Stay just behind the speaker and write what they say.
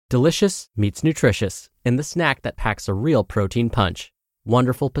Delicious meets nutritious in the snack that packs a real protein punch.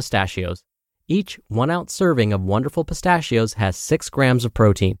 Wonderful Pistachios. Each 1-ounce serving of Wonderful Pistachios has 6 grams of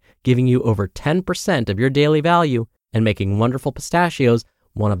protein, giving you over 10% of your daily value and making Wonderful Pistachios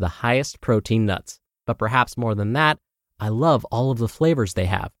one of the highest protein nuts. But perhaps more than that, I love all of the flavors they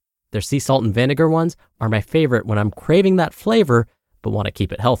have. Their sea salt and vinegar ones are my favorite when I'm craving that flavor but want to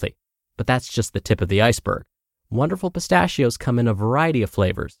keep it healthy. But that's just the tip of the iceberg. Wonderful Pistachios come in a variety of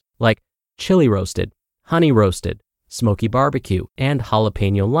flavors, like chili roasted, honey roasted, smoky barbecue, and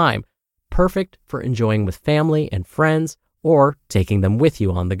jalapeno lime, perfect for enjoying with family and friends or taking them with you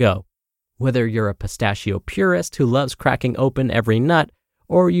on the go. Whether you're a pistachio purist who loves cracking open every nut,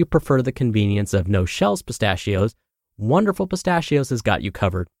 or you prefer the convenience of no-shells pistachios, Wonderful Pistachios has got you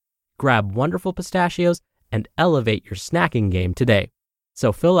covered. Grab Wonderful Pistachios and elevate your snacking game today.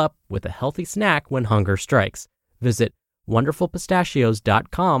 So fill up with a healthy snack when hunger strikes. Visit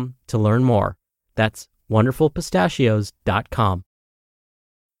wonderfulpistachios.com to learn more. That's wonderfulpistachios.com.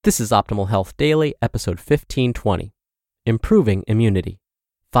 This is Optimal Health Daily, episode 1520, Improving Immunity.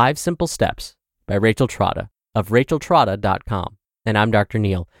 5 Simple Steps by Rachel Trotta of racheltrotta.com. And I'm Dr.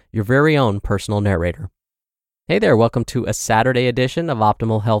 Neil, your very own personal narrator. Hey there, welcome to a Saturday edition of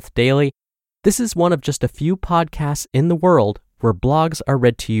Optimal Health Daily. This is one of just a few podcasts in the world where blogs are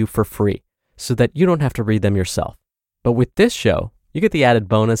read to you for free, so that you don't have to read them yourself. But with this show, you get the added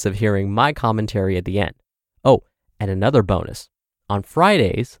bonus of hearing my commentary at the end. Oh, and another bonus. On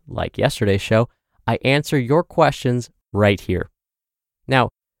Fridays, like yesterday's show, I answer your questions right here. Now,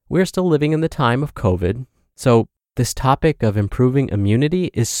 we're still living in the time of COVID, so this topic of improving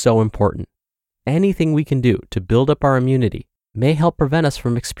immunity is so important. Anything we can do to build up our immunity may help prevent us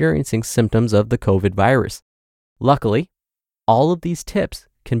from experiencing symptoms of the COVID virus. Luckily, all of these tips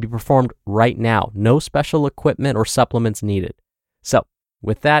can be performed right now. No special equipment or supplements needed. So,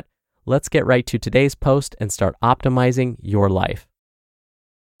 with that, let's get right to today's post and start optimizing your life.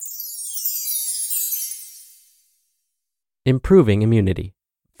 Improving Immunity.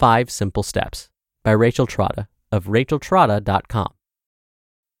 5 Simple Steps by Rachel Trotta of racheltrotta.com.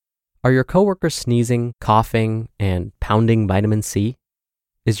 Are your coworkers sneezing, coughing, and pounding vitamin C?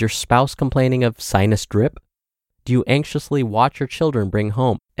 Is your spouse complaining of sinus drip? Do you anxiously watch your children bring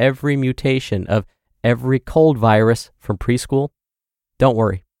home every mutation of every cold virus from preschool? Don't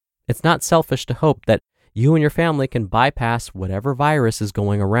worry. It's not selfish to hope that you and your family can bypass whatever virus is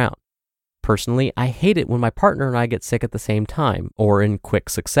going around. Personally, I hate it when my partner and I get sick at the same time or in quick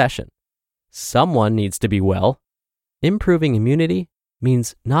succession. Someone needs to be well. Improving immunity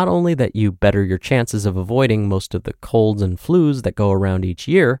means not only that you better your chances of avoiding most of the colds and flus that go around each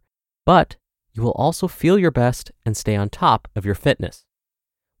year, but you will also feel your best and stay on top of your fitness.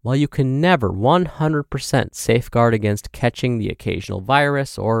 While you can never 100% safeguard against catching the occasional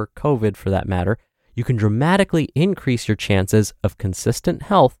virus or COVID for that matter, you can dramatically increase your chances of consistent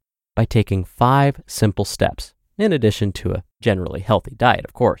health by taking 5 simple steps, in addition to a generally healthy diet,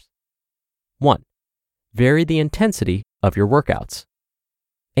 of course. 1. Vary the intensity of your workouts.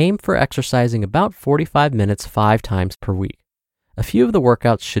 Aim for exercising about 45 minutes 5 times per week. A few of the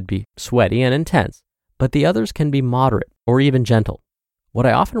workouts should be sweaty and intense, but the others can be moderate or even gentle. What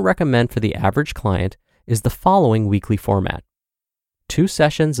I often recommend for the average client is the following weekly format: 2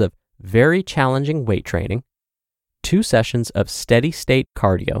 sessions of very challenging weight training, 2 sessions of steady state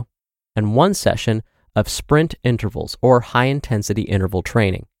cardio, and 1 session of sprint intervals or high-intensity interval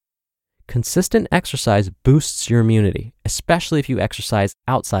training. Consistent exercise boosts your immunity, especially if you exercise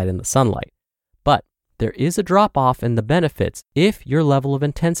outside in the sunlight. But there is a drop-off in the benefits if your level of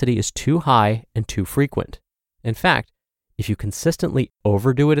intensity is too high and too frequent. In fact, if you consistently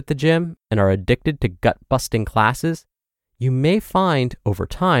overdo it at the gym and are addicted to gut-busting classes, you may find over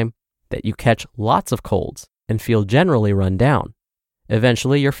time that you catch lots of colds and feel generally run down.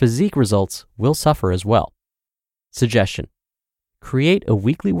 Eventually, your physique results will suffer as well. Suggestion: create a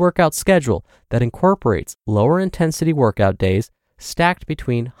weekly workout schedule that incorporates lower intensity workout days stacked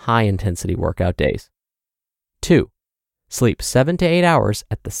between high intensity workout days. 2. Sleep 7 to 8 hours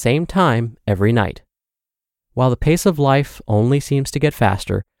at the same time every night. While the pace of life only seems to get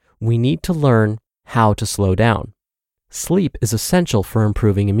faster, we need to learn how to slow down. Sleep is essential for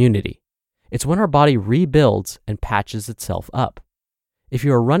improving immunity. It's when our body rebuilds and patches itself up. If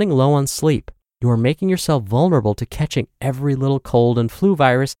you are running low on sleep, you are making yourself vulnerable to catching every little cold and flu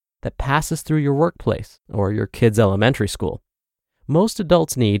virus that passes through your workplace or your kid's elementary school. Most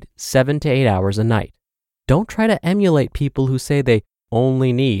adults need 7 to 8 hours a night. Don't try to emulate people who say they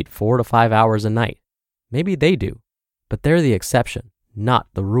only need 4 to 5 hours a night. Maybe they do, but they're the exception, not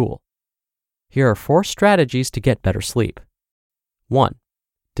the rule. Here are 4 strategies to get better sleep. 1.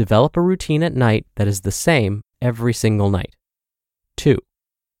 Develop a routine at night that is the same every single night. 2.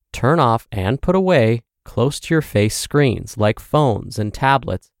 Turn off and put away close to your face screens like phones and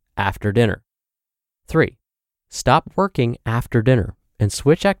tablets after dinner. 3. Stop working after dinner and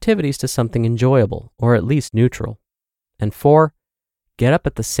switch activities to something enjoyable or at least neutral. And 4. Get up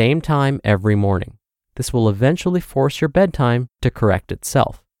at the same time every morning. This will eventually force your bedtime to correct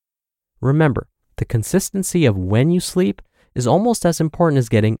itself. Remember, the consistency of when you sleep is almost as important as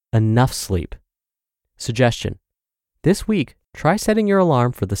getting enough sleep. Suggestion: this week, try setting your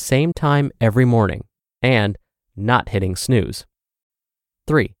alarm for the same time every morning and not hitting snooze.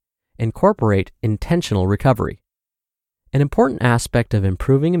 3. Incorporate intentional recovery. An important aspect of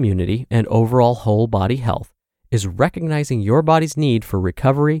improving immunity and overall whole body health is recognizing your body's need for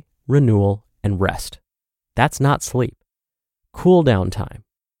recovery, renewal, and rest. That's not sleep. Cool down time,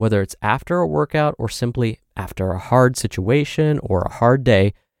 whether it's after a workout or simply after a hard situation or a hard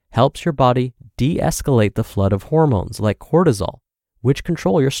day, helps your body de-escalate the flood of hormones like cortisol, which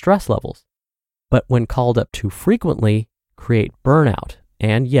control your stress levels. But when called up too frequently, create burnout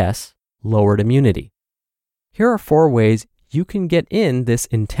and, yes, lowered immunity. Here are 4 ways you can get in this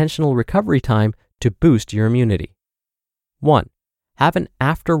intentional recovery time to boost your immunity. 1. Have an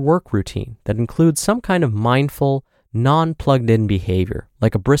after-work routine that includes some kind of mindful, non-plugged-in behavior,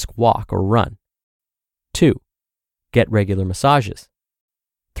 like a brisk walk or run. 2. Get regular massages.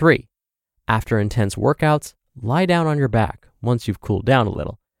 3. After intense workouts, lie down on your back once you've cooled down a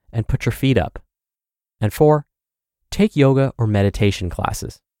little and put your feet up. And 4. Take yoga or meditation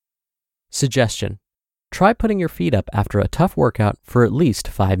classes. Suggestion: try putting your feet up after a tough workout for at least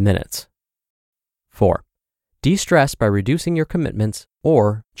 5 minutes. 4. De-stress by reducing your commitments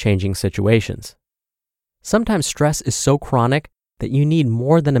or changing situations. Sometimes stress is so chronic that you need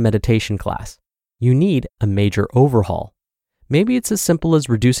more than a meditation class. You need a major overhaul. Maybe it's as simple as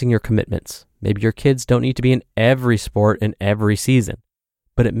reducing your commitments. Maybe your kids don't need to be in every sport in every season.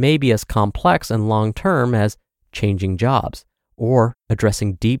 But it may be as complex and long-term as changing jobs or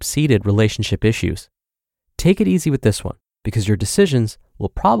addressing deep-seated relationship issues. Take it easy with this one, because your decisions will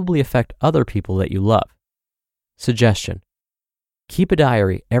probably affect other people that you love. Suggestion: keep a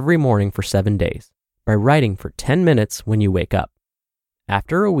diary every morning for 7 days by writing for 10 minutes when you wake up.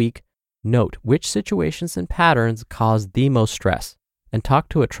 After a week, note which situations and patterns cause the most stress and talk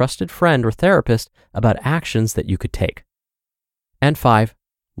to a trusted friend or therapist about actions that you could take. And 5,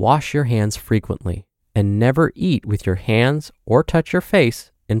 wash your hands frequently and never eat with your hands or touch your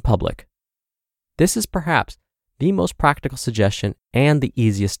face in public. This is perhaps the most practical suggestion and the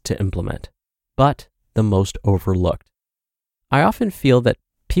easiest to implement, but the most overlooked. I often feel that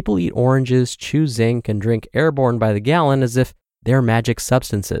people eat oranges, chew zinc, and drink Airborne by the gallon as if they're magic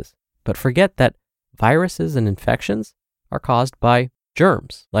substances, but forget that viruses and infections are caused by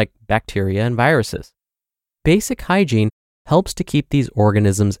germs like bacteria and viruses. Basic hygiene helps to keep these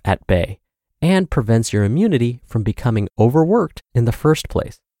organisms at bay and prevents your immunity from becoming overworked in the first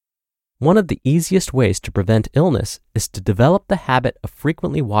place. One of the easiest ways to prevent illness is to develop the habit of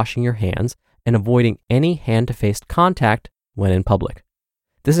frequently washing your hands and avoiding any hand-to-face contact when in public.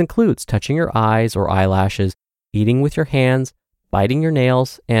 This includes touching your eyes or eyelashes, eating with your hands, biting your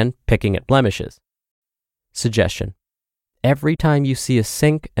nails, and picking at blemishes. Suggestion: every time you see a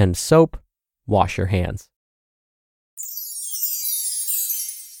sink and soap, wash your hands.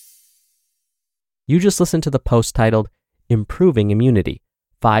 You just listened to the post titled Improving Immunity,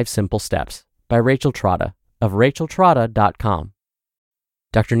 5 Simple Steps by Rachel Trotta of racheltrotta.com.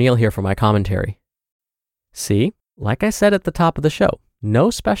 Dr. Neil here for my commentary. See, like I said at the top of the show, no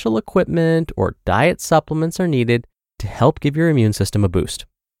special equipment or diet supplements are needed to help give your immune system a boost.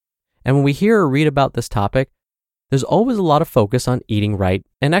 And when we hear or read about this topic, there's always a lot of focus on eating right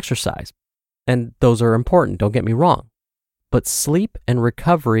and exercise. And those are important, don't get me wrong. But sleep and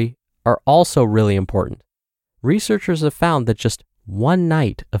recovery are also really important. Researchers have found that just one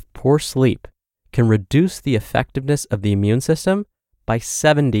night of poor sleep can reduce the effectiveness of the immune system by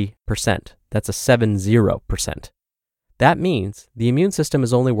 70%. That's a 70%. That means the immune system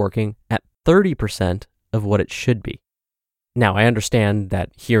is only working at 30% of what it should be. Now, I understand that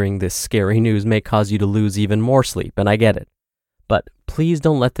hearing this scary news may cause you to lose even more sleep, and I get it. But please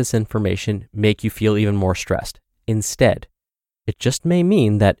don't let this information make you feel even more stressed. Instead, it just may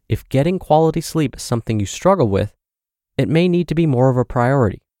mean that if getting quality sleep is something you struggle with, it may need to be more of a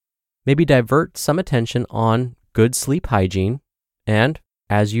priority. Maybe divert some attention on good sleep hygiene, and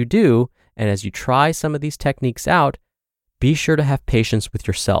as you do, and as you try some of these techniques out, be sure to have patience with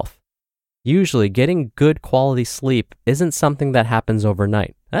yourself. Usually, getting good quality sleep isn't something that happens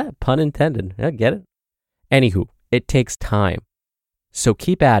overnight. Pun intended. Get it? Anywho, it takes time. So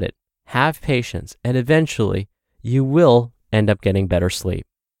keep at it, have patience, and eventually you will end up getting better sleep.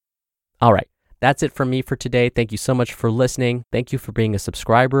 All right, that's it from me for today. Thank you so much for listening. Thank you for being a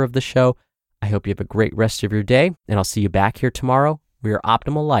subscriber of the show. I hope you have a great rest of your day, and I'll see you back here tomorrow where your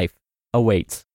optimal life awaits.